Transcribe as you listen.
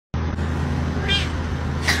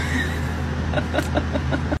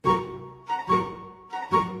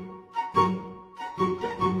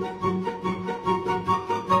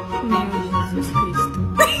Jesus Cristo.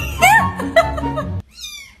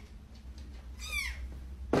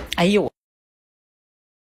 Aí,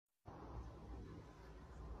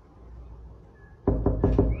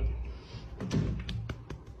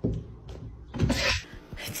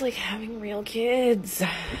 it's like having real kids.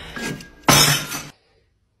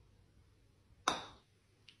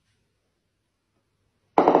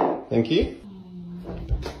 Thank you.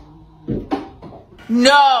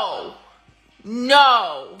 No!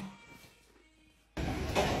 No!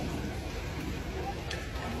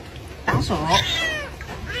 That's all.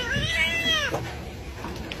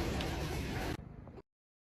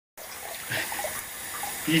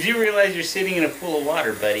 You do realize you're sitting in a pool of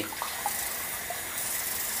water, buddy.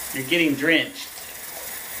 You're getting drenched.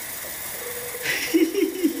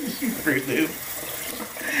 You Fruit Loop.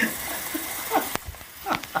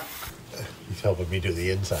 He's helping me do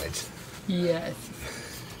the insides. Yes.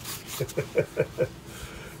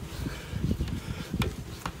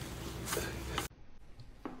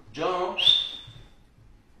 Jump.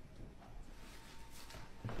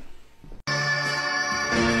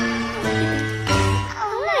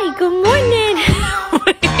 Hi, good morning.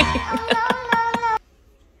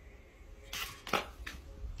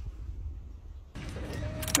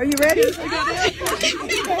 Are you ready?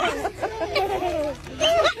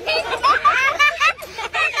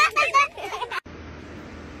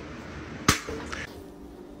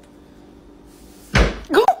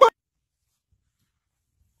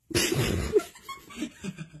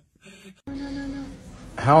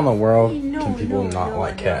 How in the world can people not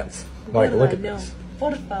like cats? Like, look at this.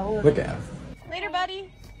 Look at him. Later,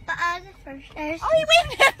 buddy. Oh, you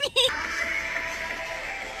waved at me.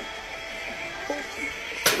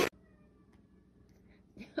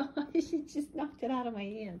 She just knocked it out of my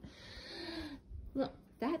hand. Look,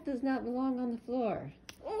 that does not belong on the floor.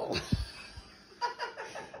 Oh.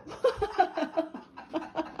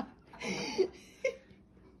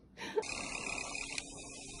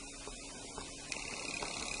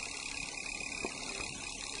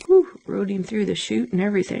 Whew, rode him through the chute and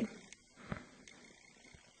everything.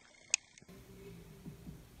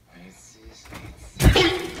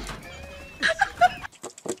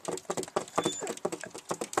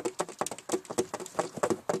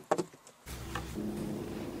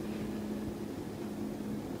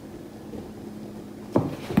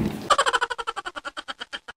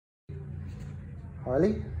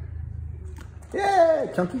 Harley? Yeah,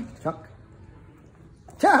 Chunky, Chunk.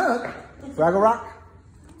 Chunk! Fraggle Rock?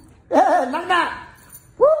 Yeah, knock knock!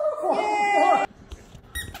 Woo! Yeah.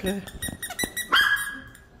 Good.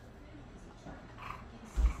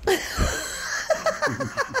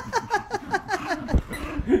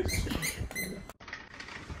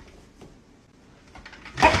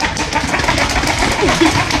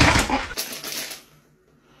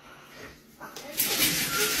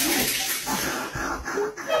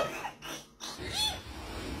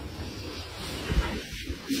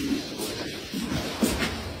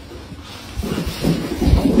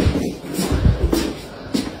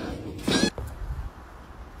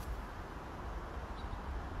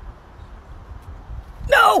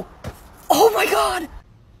 No! Oh my God!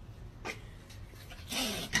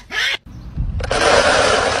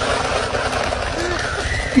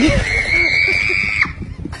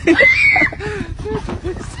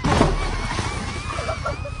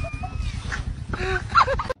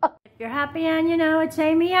 If you're happy and you know it,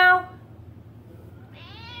 say meow.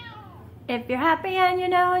 If you're happy and you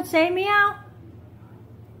know it, say meow.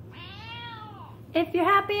 If you're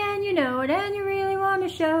happy and you know it and you really want to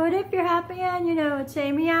show it, if you're happy and you know it,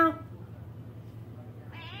 say meow.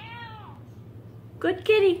 Good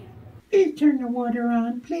kitty. Please turn the water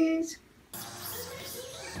on, please.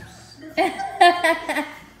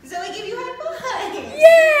 Zoe, give you high five.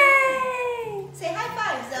 Yay! Say high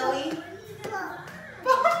five, Zoe.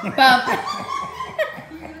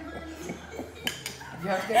 You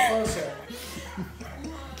have to get closer.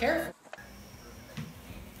 Careful.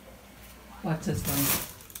 Watch this one.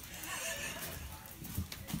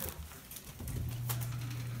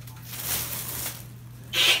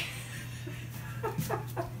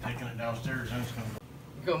 Taking it downstairs, and it's gonna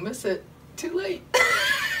You're gonna miss it. Too late.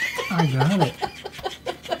 I got it.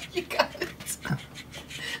 You got it.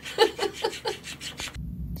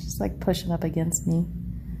 She's like pushing up against me.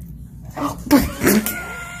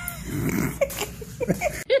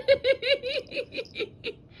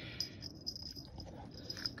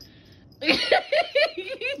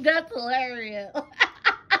 That's hilarious.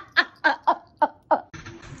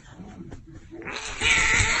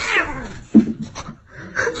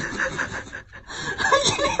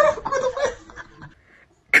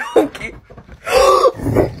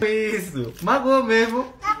 isso? Magoou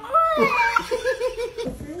mesmo.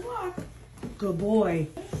 Good boy.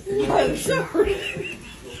 I'm sorry.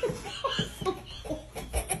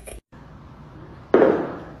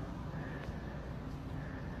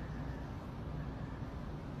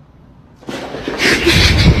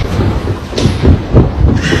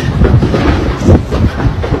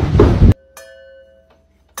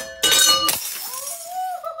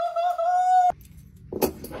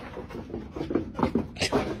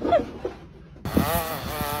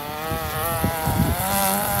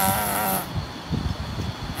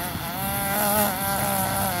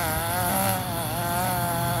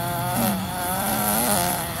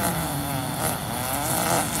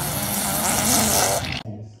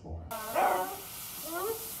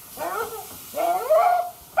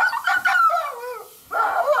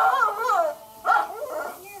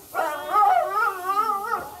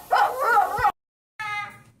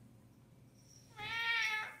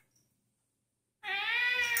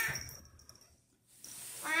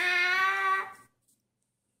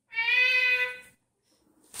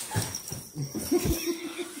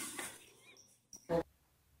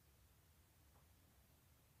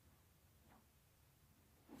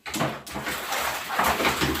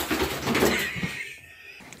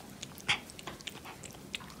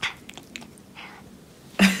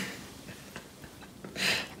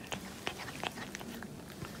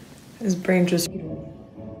 His brain just...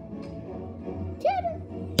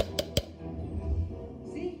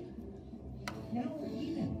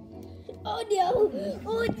 Oh no!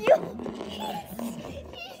 Oh no!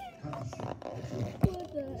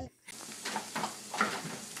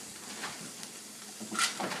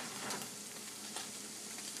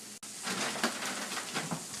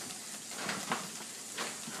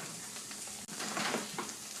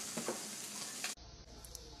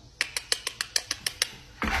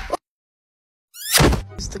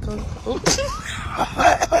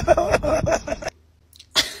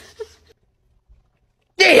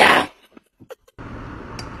 Yeah!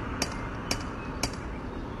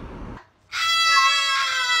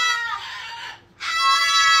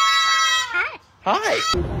 Hi!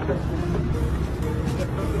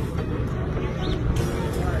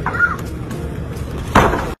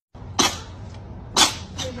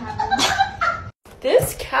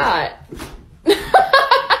 This cat.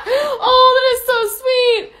 Oh, that is so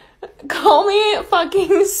sweet. Call me fucking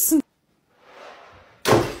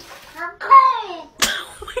oh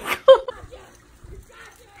my god.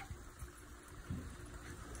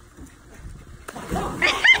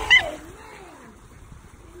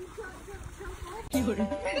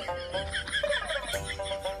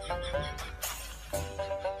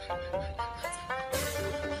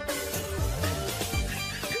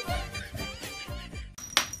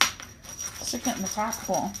 Stick it in the top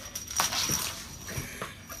bowl.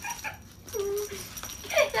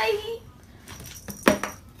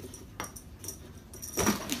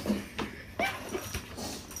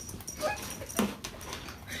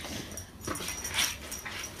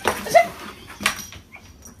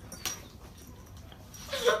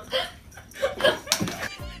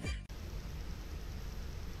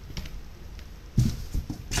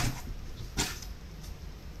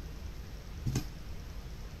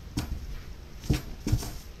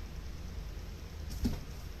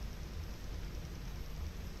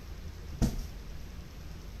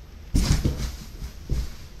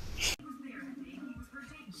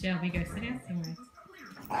 Shall we go sit down somewhere?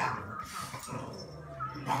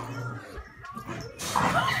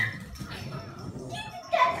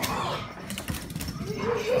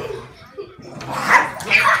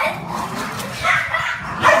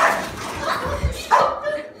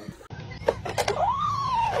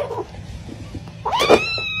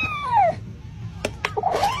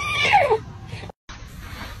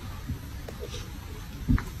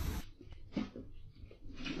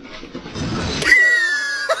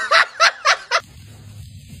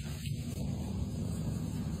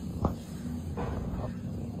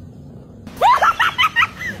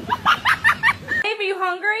 Are you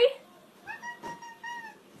hungry?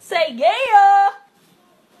 Say yeah!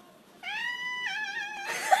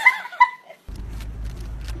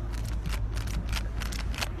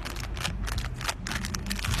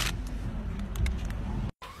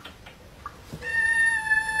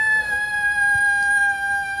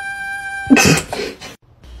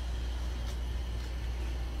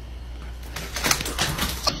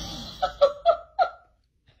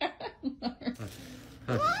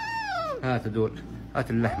 هات دول، هات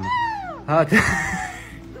اللحمة، هات. What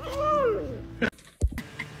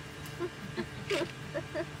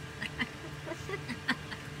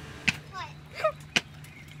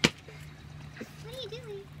are you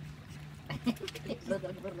doing?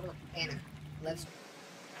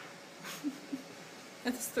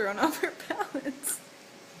 It's thrown off her balance.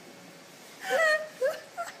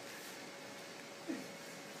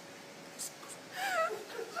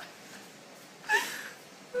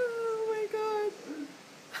 Oh my god.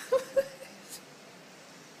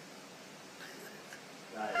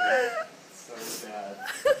 So sad.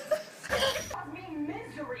 Me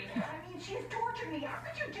misery. I mean, she's tortured me. How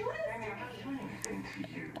could you do this to me? I'm not doing anything to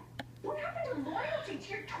you. What happened to loyalty to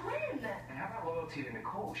your twin? And how about loyalty to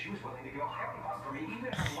Nicole? She was willing to go hard for me,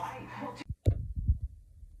 even her life.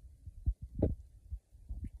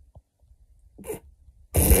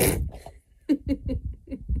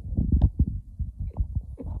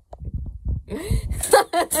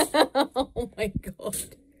 Oh my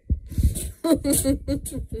god.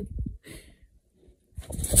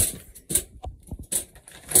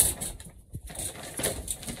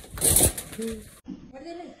 What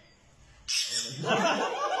did it?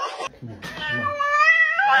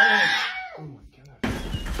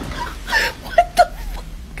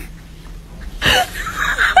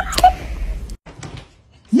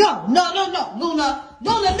 No, no, no, no, Luna,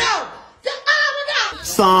 Luna, no!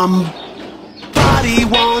 Somebody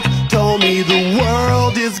once told me the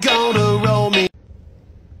world is gonna roll me.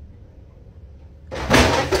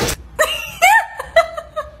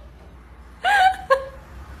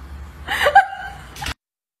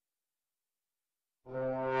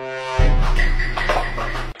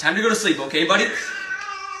 Time to go to sleep, okay, buddy?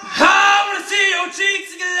 I wanna see your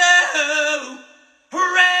cheeks glow.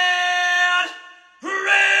 Red,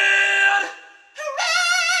 red,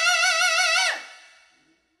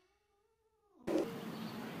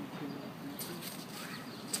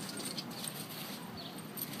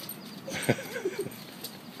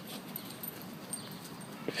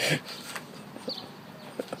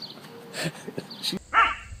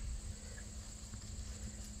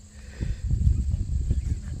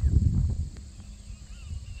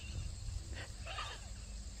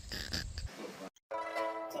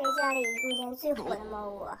家里目前最火的猫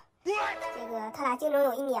窝，这个他俩竞争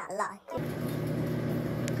有1年了。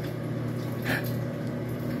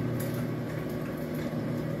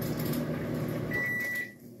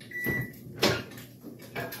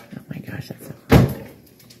Oh my gosh, that's so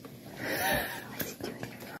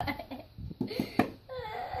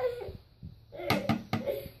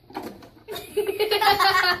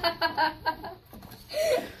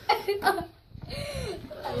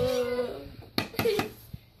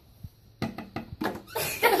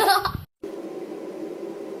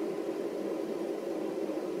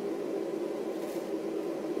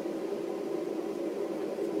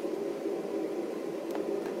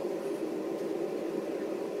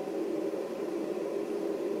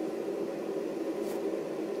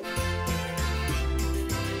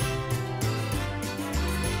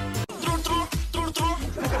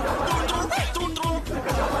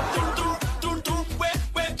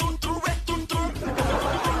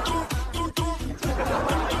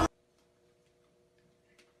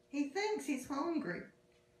He thinks he's hungry.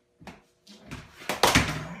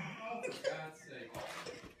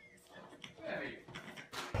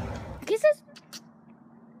 Kisses?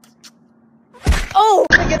 Oh!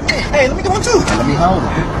 Hey, let me get one too. Let me hold it.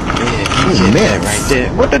 Yeah, he's a man right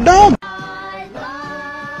there. What the dog?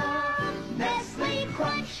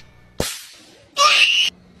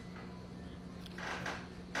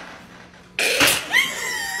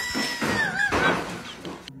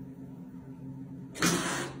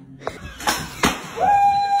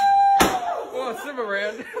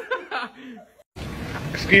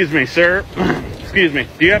 Excuse me, sir. Excuse me.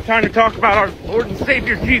 Do you have time to talk about our Lord and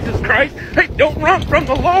Savior Jesus Christ? Hey, don't run from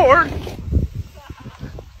the Lord!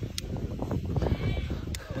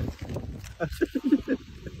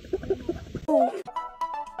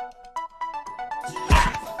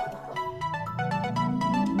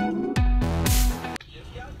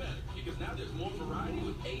 Because now there's more variety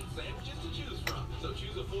with 8 sandwiches to choose from. So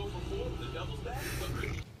choose a 4 for 4 with a double stack.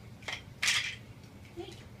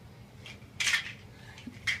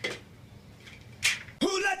 Who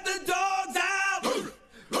let the dogs out?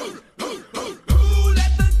 Who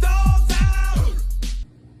let the dogs out?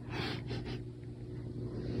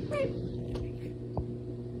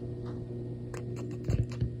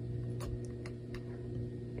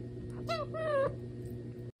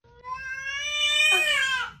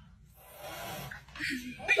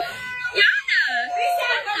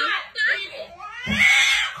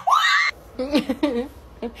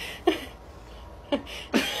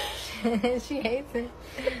 She hates it.